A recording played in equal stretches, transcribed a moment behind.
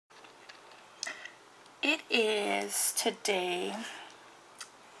It is today,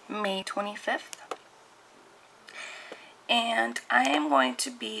 May 25th, and I am going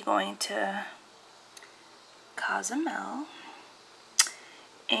to be going to Cozumel,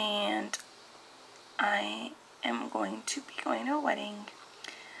 and I am going to be going to a wedding.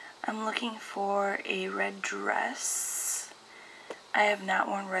 I'm looking for a red dress. I have not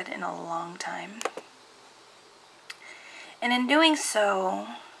worn red in a long time. And in doing so,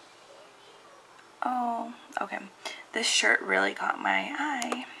 this shirt really caught my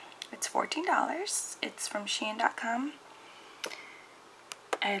eye. It's $14. It's from Shein.com.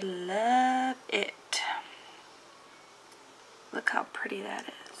 I love it. Look how pretty that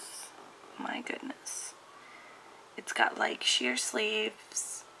is. My goodness. It's got like sheer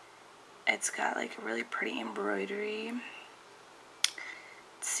sleeves. It's got like a really pretty embroidery.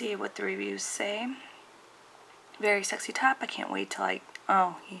 Let's see what the reviews say. Very sexy top. I can't wait till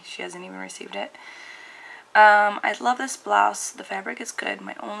she hasn't even received it. I love this blouse. The fabric is good.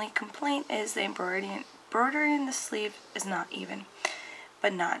 My only complaint is the embroidery in the sleeve is not even,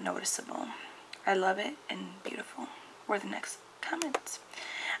 but not noticeable. I love it and beautiful. Were the next comments.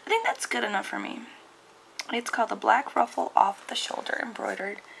 I think that's good enough for me. It's called the Black Ruffle Off the Shoulder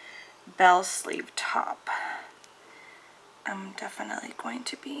Embroidered Bell Sleeve Top. I'm definitely going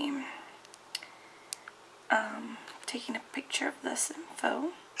to be taking a picture of this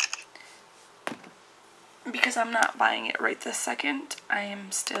info because I'm not buying it right this second. I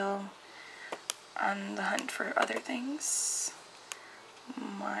am still on the hunt for other things.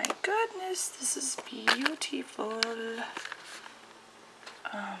 My goodness, this is beautiful.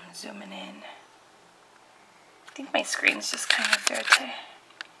 Zooming in. I think my screen's just kind of dirty.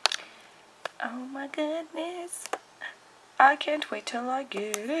 Oh my goodness. I can't wait till I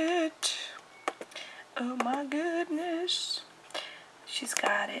get it. Oh my goodness. She's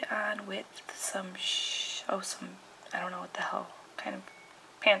got it on with some, I don't know what the hell kind of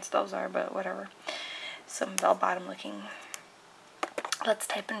pants those are, but whatever. Some bell-bottom looking. Let's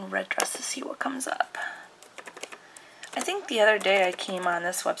type in red dress to see what comes up. I think the other day I came on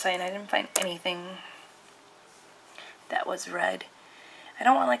this website and I didn't find anything that was red. I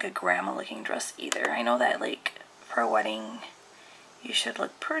don't want like a grandma looking dress either. I know that like for a wedding you should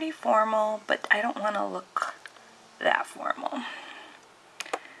look pretty formal, but I don't want to look that formal.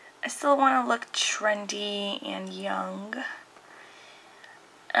 I still want to look trendy and young.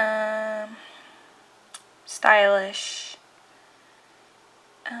 Stylish.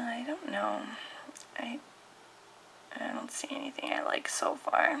 I don't know. I don't see anything I like so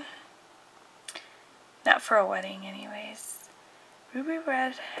far. Not for a wedding anyways. Ruby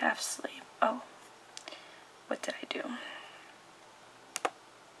red half sleeve. Oh, what did I do?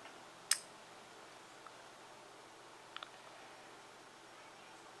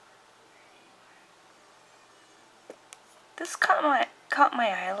 This caught my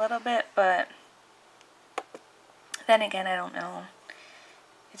eye a little bit, but then again, I don't know.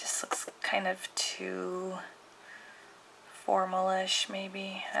 It just looks kind of too formalish,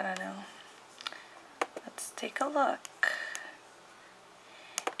 maybe. I don't know. Let's take a look.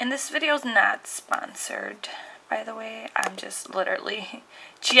 And this video is not sponsored, by the way. I'm just literally,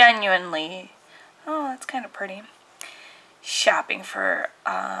 genuinely, oh, that's kind of pretty, shopping for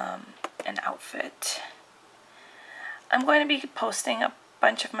an outfit. I'm going to be posting a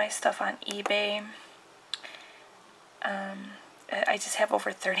bunch of my stuff on eBay. I just have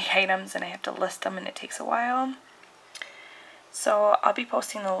over 30 items and I have to list them and it takes a while. So I'll be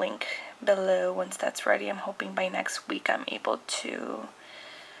posting the link below once that's ready. I'm hoping by next week I'm able to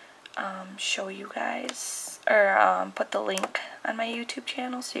show you guys, or put the link on my YouTube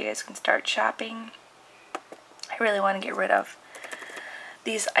channel so you guys can start shopping. I really want to get rid of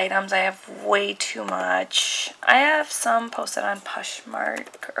these items. I have way too much. I have some posted on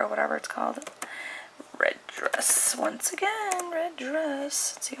Poshmark or whatever it's called. Red dress. Once again, red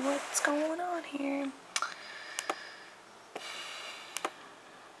dress. Let's see what's going on here.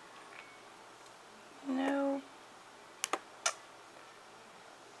 Nope.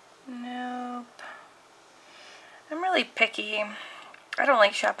 Nope. I'm really picky. I don't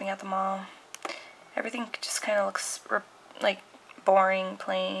like shopping at the mall. Everything just kind of looks like boring,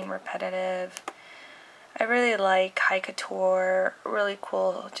 plain, repetitive. I really like high couture, really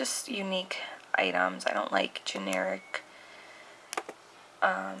cool, just unique items. I don't like generic,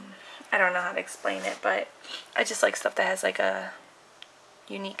 I don't know how to explain it, but I just like stuff that has like a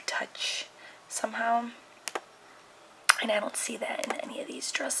unique touch somehow. And I don't see that in any of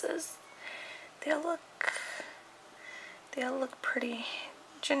these dresses. They all look pretty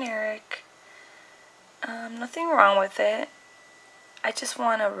generic. Nothing wrong with it. I just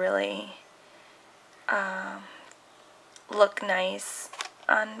want to really look nice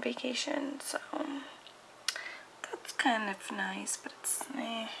on vacation, so that's kind of nice, but it's,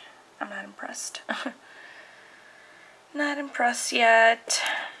 I'm not impressed. Not impressed yet.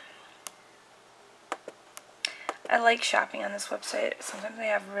 I like shopping on this website. Sometimes they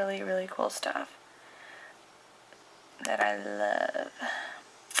have really, really cool stuff that I love.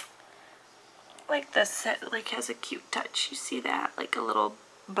 Like this set, like, has a cute touch. You see that? Like a little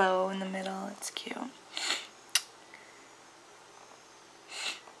bow in the middle. It's cute.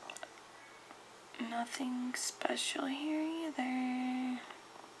 Nothing special here either.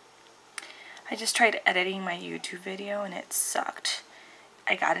 I just tried editing my YouTube video and it sucked.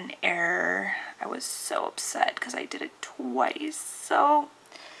 I got an error. I was so upset because I did it twice. So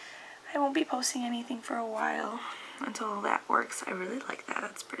I won't be posting anything for a while until that works. I really like that.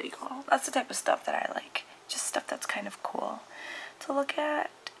 That's pretty cool. That's the type of stuff that I like. Just stuff that's kind of cool to look at.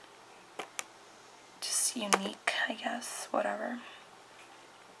 Just unique, I guess. Whatever.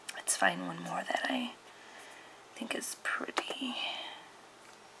 Let's find one more that I think is pretty.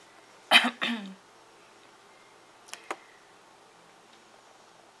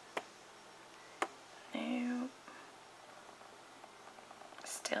 Nope.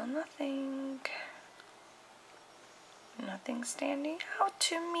 Still nothing. Nothing standing out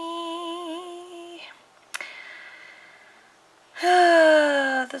to me.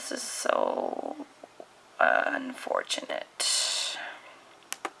 This is so unfortunate.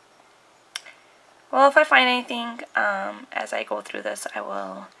 Well, if I find anything as I go through this, I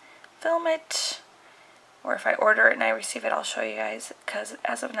will film it. Or if I order it and I receive it, I'll show you guys. Because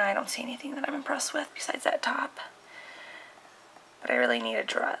as of now, I don't see anything that I'm impressed with besides that top. But I really need a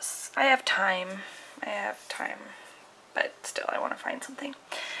dress. I have time. But still, I want to find something.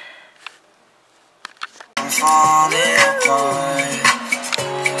 I'm falling apart.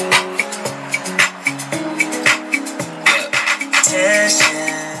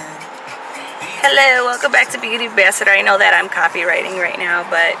 Hello, welcome back to Beauty Ambassador. I know that I'm copywriting right now,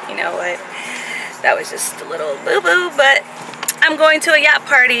 but you know what? That was just a little boo-boo, but I'm going to a yacht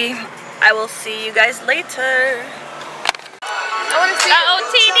party. I will see you guys later. I want to see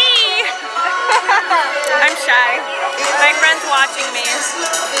OTD! I'm shy. My friend's watching me.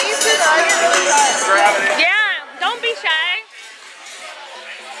 Yeah, don't be shy.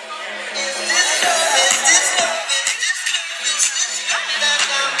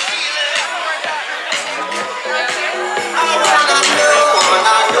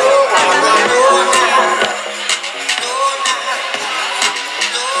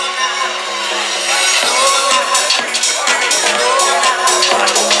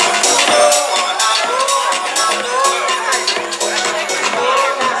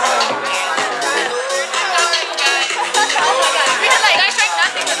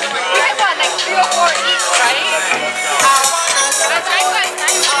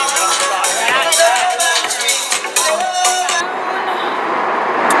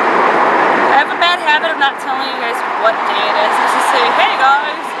 Not telling you guys what day it is. It's just say, hey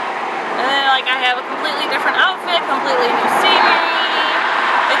guys, and then like I have a completely different outfit, completely new scenery.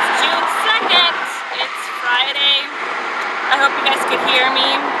 It's June 2nd. It's Friday. I hope you guys could hear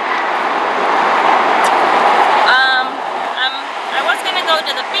me. I was gonna go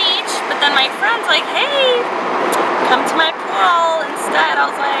to the beach, but then my friend's like, hey, come to my pool instead. I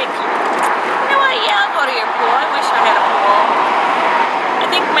was like, you know what? Yeah, I'll go to your pool. I wish I had a pool. I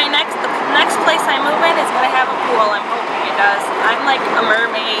think the next place I move in is going to have a pool. I'm hoping it does. I'm like a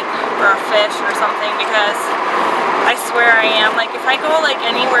mermaid or a fish or something because I swear I am. Like if I go like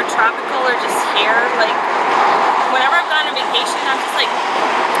anywhere tropical or just here, like whenever I've gone on vacation, I'm just like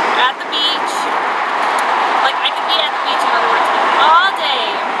at the beach. Like I could be at the beach, in other words, all day.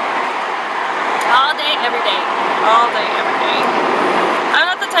 All day, every day. All day, every day. I'm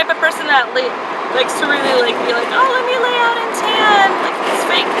not the type of person that likes to really like be like, oh, let me lay out and tan, like it's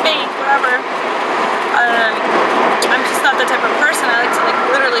fake, whatever. I'm just not the type of person. I like to like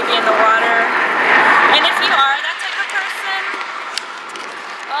literally be in the water. And if you are that type of person,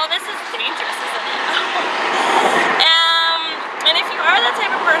 well, this is dangerous, isn't it? And if you are that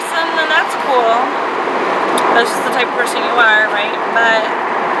type of person, then that's cool. That's just the type of person you are, right? But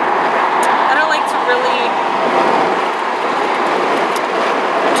I don't like to really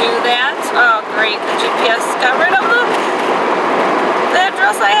do that. Oh great, the GPS got rid of the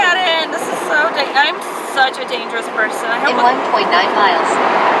address I had in. This is so I'm such a dangerous person. I hope in 1.9 miles.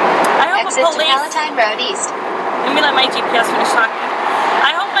 I hope exit a police. to Palatine Road East. Let me let my GPS finish talking.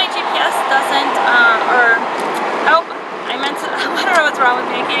 I hope my GPS doesn't, or I hope I meant to. I don't know what's wrong with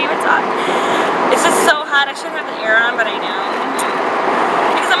me. I can't even talk. It's just so hot. I should have the air on, but I don't.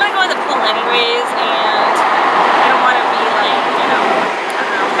 Because I'm gonna go in the pool anyways, and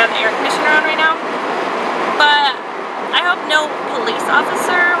police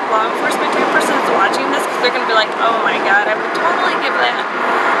officer, law enforcement type person that's watching this, because they're going to be like, oh my god, I would totally give that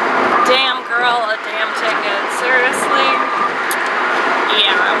damn girl a damn ticket. Seriously?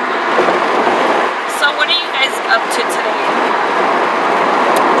 Yeah. So what are you guys up to today?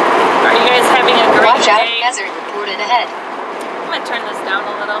 Are you guys having a great Watch out, day? hazard reported ahead. I'm going to turn this down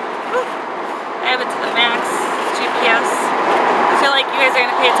a little. Whew. I have it to the max. GPS. I feel like you guys are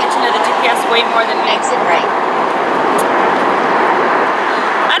going to pay attention to the GPS way more than me. Exit right.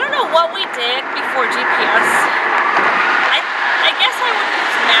 I don't know what we did before GPS. I guess I would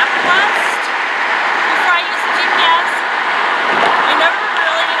use MapQuest before I used the GPS. I never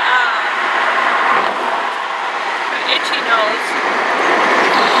really, itchy nose.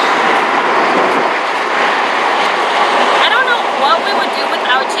 I don't know what we would do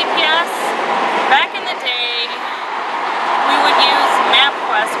without GPS. Back in the day, we would use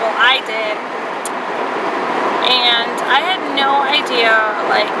MapQuest. Well, I did. And I had no idea,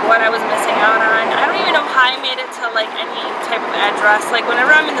 like, what I was missing out on. I don't even know how I made it to, like, any type of address. Like,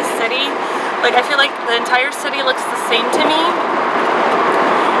 whenever I'm in the city, like, I feel like the entire city looks the same to me.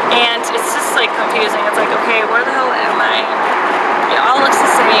 And it's just, like, confusing. It's like, okay, where the hell am I? It all looks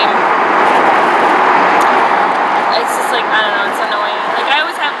the same. It's just, like, I don't know, it's annoying. Like, I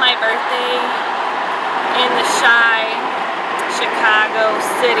always have my birthday in the Chicago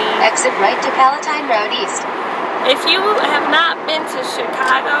city. Exit right to Palatine Road East. If you have not been to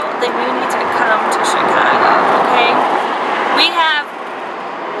Chicago, then you need to come to Chicago, okay? We have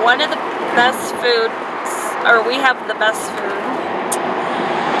one of the best foods, or we have the best food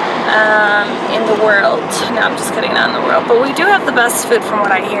in the world. No, I'm just kidding, not in the world. But we do have the best food from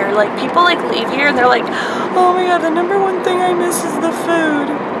what I hear. Like, people, like, leave here and they're like, oh my god, the number one thing I miss is the food.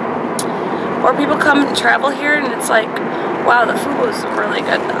 Or people come to travel here and it's like, wow, the food was really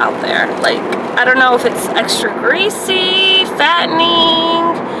good out there. Like, I don't know if it's extra greasy,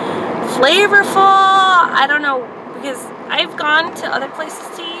 fattening, flavorful. I don't know, because I've gone to other places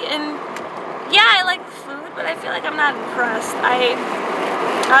to eat and yeah, I like the food, but I feel like I'm not impressed. I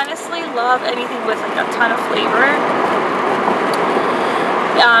honestly love anything with like a ton of flavor.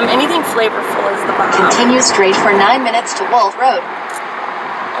 Anything flavorful is the bomb. Continue straight for 9 minutes to Wolf Road.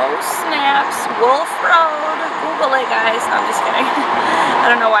 Oh snaps, Wolf Road. Google it, guys. No, I'm just kidding. I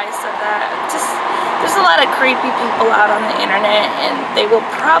don't know why I said that. Just, there's a lot of creepy people out on the internet, and they will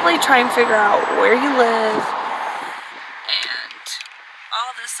probably try and figure out where you live and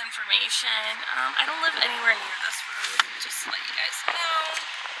all this information. I don't live anywhere near this road, just to let you guys know.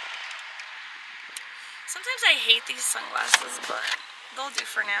 Sometimes I hate these sunglasses, but they'll do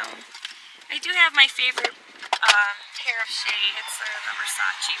for now. I do have my favorite pair of shades. They're the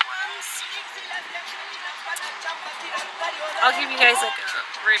Versace ones. I'll give you guys like a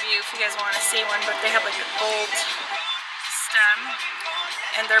review if you guys want to see one, but they have like a gold stem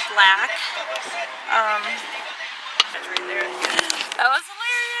and they're black. That's right there. That was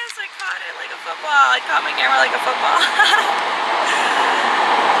hilarious. I caught it like a football. I caught my camera like a football.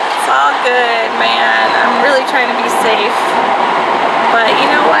 It's all good, man. I'm really trying to be safe. But you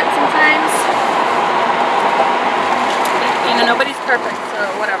know what? Sometimes, you know, nobody's perfect, so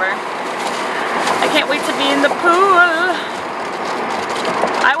whatever. I can't wait to be in the pool.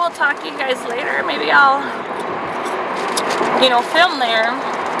 I will talk to you guys later. Maybe I'll, you know, film there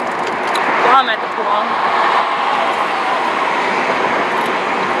while I'm at the pool.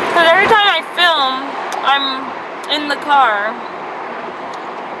 Because every time I film, I'm in the car.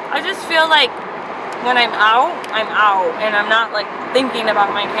 I just feel like when I'm out, and I'm not like thinking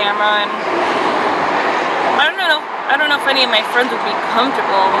about my camera, and I don't know if any of my friends would be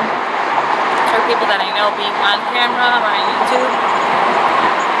comfortable, or people that I know being on camera or on YouTube.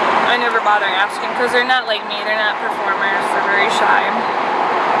 I never bother asking because they're not like me, they're not performers, they're very shy.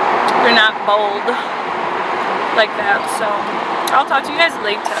 They're not bold like that, so I'll talk to you guys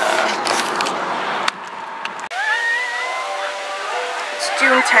later. It's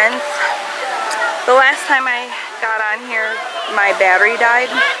June 10th. The last time I got on here, my battery died.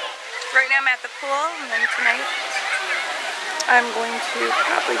 Right now I'm at the pool, and then tonight I'm going to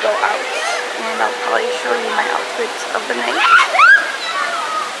probably go out, and I'll probably show you my outfit of the night.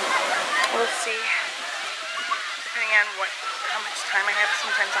 We'll see, depending on how much time I have.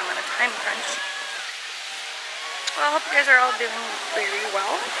 Sometimes I'm on a time crunch. Well, I hope you guys are all doing very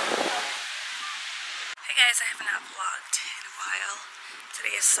well. Hey guys, I have not vlogged in a while.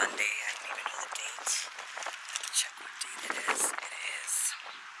 Today is Sunday. I don't even know the date. Let's check what date it is. It is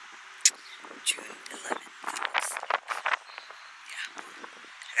June 11th. Yeah,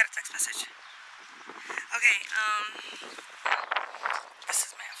 I got a text message. Okay, this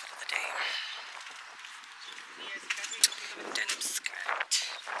is my outfit of the day. Denim skirt.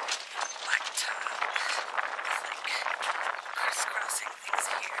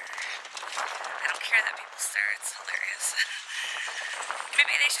 there. It's hilarious.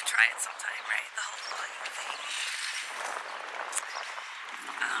 Maybe they should try it sometime, right? The whole vloggy thing.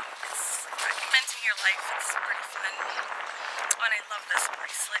 It's documenting your life. It's pretty fun. Oh, and I love this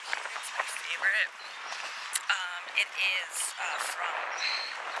bracelet here. It's my favorite. It is from,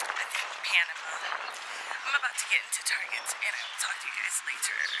 I think, Panama. I'm about to get into Target, and I will talk to you guys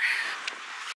later.